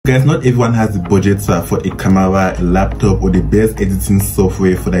Guys, not everyone has the budget to afford a camera, a laptop, or the best editing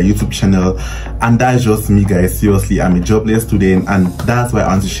software for their YouTube channel, and that's just me, guys. Seriously, I'm a jobless student, and that's why I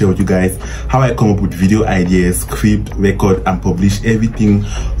want to share with you guys how I come up with video ideas, script, record, and publish everything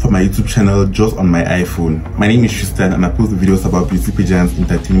for my YouTube channel just on my iPhone. My name is Tristan, and I post videos about beauty pageants,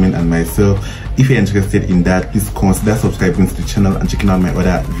 entertainment, and myself. If you're interested in that, please consider subscribing to the channel and checking out my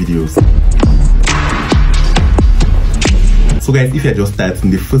other videos. So guys, if you're just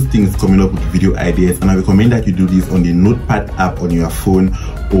starting, the first thing is coming up with video ideas, and I recommend that you do this on the Notepad app on your phone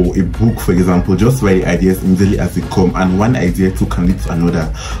or a book, for example. Just write the ideas immediately as they come, and one idea too can lead to another.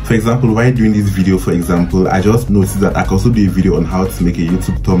 For example, while doing this video, for example, I just noticed that I can also do a video on how to make a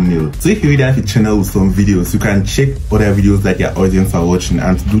YouTube thumbnail. So if you already have a channel with some videos, you can check other videos that your audience are watching,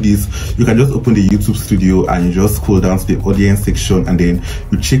 and to do this, you can just open the YouTube studio and you just scroll down to the audience section, and then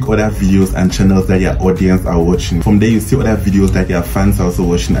you check other videos and channels that your audience are watching. From there, you see other videos that your fans are also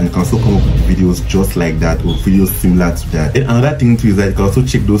watching, and you can also come up with videos just like that or videos similar to that. And another thing too is that you can also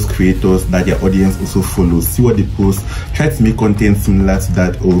check those creators that your audience also follows, see what they post, try to make content similar to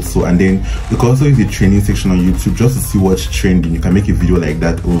that also, and then you can also use the trending section on YouTube just to see what's trending. You can make a video like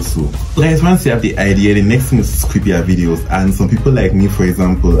that also. So guys, once you have the idea, the next thing is to script your videos. And some people like me, for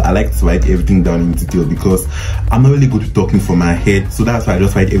example, I like to write everything down in detail because I'm not really good at talking from my head, so that's why I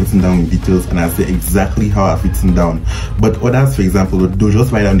just write everything down in details and I say exactly how I've written down. But others, for example, they'll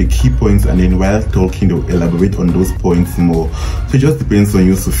just write down the key points, and then while talking they'll elaborate on those points more. So it just depends on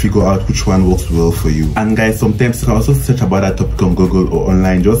you to figure out which one works well for you. And guys, sometimes you can also search about that topic on Google or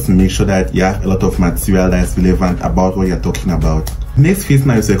online just to make sure that you have a lot of material that is relevant about what you're talking about. Next phase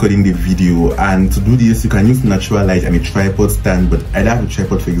now is recording the video, and to do this you can use natural light and a tripod stand, but I don't have a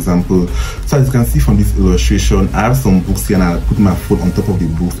tripod, for example. So as you can see from this illustration, I have some books here and I put my phone on top of the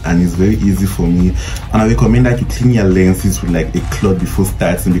books, and it's very easy for me. And I recommend that you clean your lenses with like a cloth before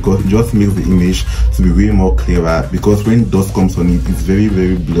starting, because it just makes the image to be way more clearer, because when dust comes on it, it's very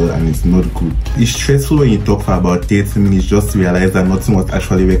blurred and it's not good. It's stressful when you talk for about 30 minutes just to realize that nothing was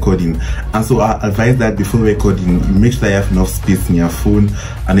actually recording, and so I advise that before recording you make sure you have enough space in your phone,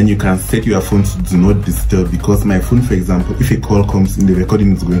 and then you can set your phone to do not disturb, because my phone, for example, if a call comes in, the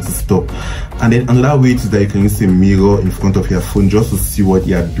recording is going to stop. And then another way is that you can use a mirror in front of your phone just to see what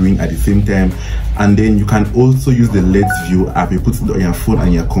you are doing at the same time. And then you can also use the Let's View app. You put it on your phone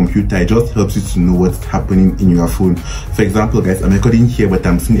and your computer. It just helps you to know what's happening in your phone. For example, guys, I'm recording here, but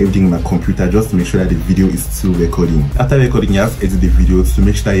I'm seeing everything in my computer just to make sure that the video is still recording. After recording, you have to edit the video to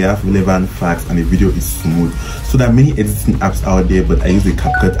make sure that you have relevant facts and the video is smooth. So there are many editing apps out there, but I use the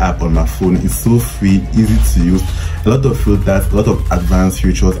CapCut app on my phone. It's so free, easy to use, a lot of filters, a lot of advanced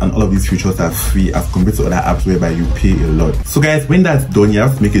features, and all of these features are free as compared to other apps whereby you pay a lot. So guys, when that's done, you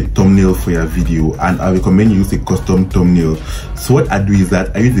have to make a thumbnail for your video, and I recommend you use a custom thumbnail. So what I do is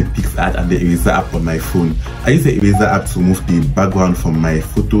that I use the PixArt and the Eraser app on my phone. I use the Eraser app to move the background from my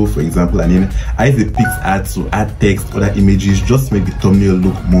photo, for example, and then I use the PixArt to add text, other images, just to make the thumbnail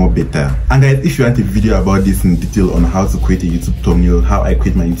look more better. And guys, if you want a video about this in detail on how to create a YouTube thumbnail, how I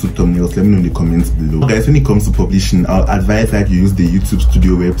create my YouTube thumbnails, let me know in the comments below. Guys, when it comes to publishing, I'll advise that you use the YouTube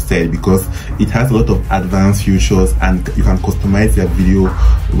Studio website, because it has a lot of advanced features and you can customize your video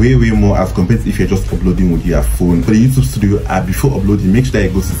way more as compared to if you're just uploading with your phone. For the YouTube Studio app, before uploading, make sure that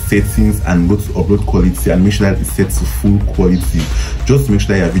you go to settings and go to upload quality, and make sure that it's set to full quality, just to make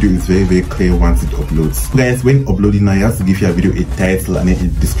sure that your video is very clear once it uploads. So guys, when uploading now, you have to give your video a title and a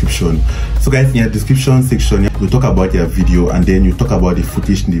description. So guys, in your description section, you talk about your video, and then you talk about the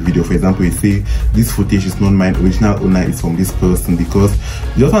footage in the video. For example, you say this footage is not mine, original owner is from this person, because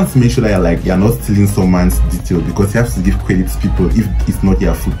you just want to make sure that you're not stealing someone's detail, because you have to give credit to people if it's not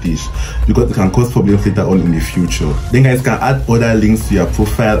your footage, because it can cause problems later on in the future. Then guys, can add other links to your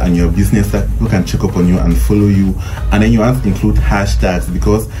profile and your business that people can check up on you and follow you. And then you want to include hashtags,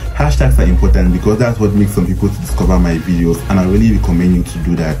 because hashtags are important, because that's what makes some people to discover my videos, and I really recommend you to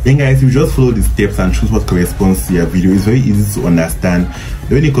do that. Then guys, if you just follow the steps and choose what corresponds to your video, it's very easy to understand.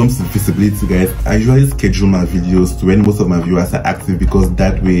 When it comes to visibility, guys, I usually schedule my videos to when most of my viewers are active, because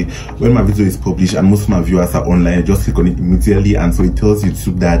that way when my video is published and most of my viewers are online, I just click on it immediately, and so it tells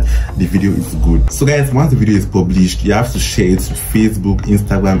YouTube that the video is good. So guys, once the video is published, you have to share it to Facebook,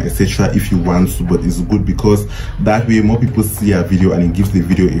 Instagram, etc. if you want to, but it's good because that way more people see your video and it gives the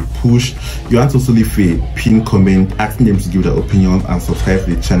video a push. You want to also leave a pinned comment asking them to give their opinion and subscribe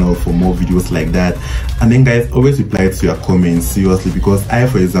to the channel for more videos like that. And then guys, always reply to your comments, seriously, because I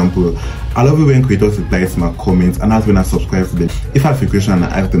for example, I love it when creators reply to my comments, and that's when I subscribe to them. If I have a question and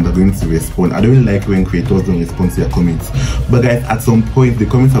I ask them, they're going to respond. I don't really like when creators don't respond to their comments. But guys, at some point the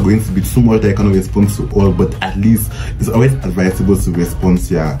comments are going to be too much that I cannot respond to all, but at least it's always advisable to respond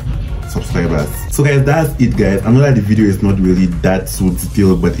to your subscribers. So guys, that's it guys. I know that the video is not really that so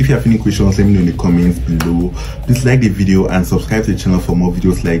detailed, but if you have any questions, let me know in the comments below. Please like the video and subscribe to the channel for more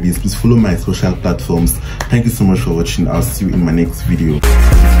videos like this. Please follow my social platforms. Thank you so much for watching. I'll see you in my next video.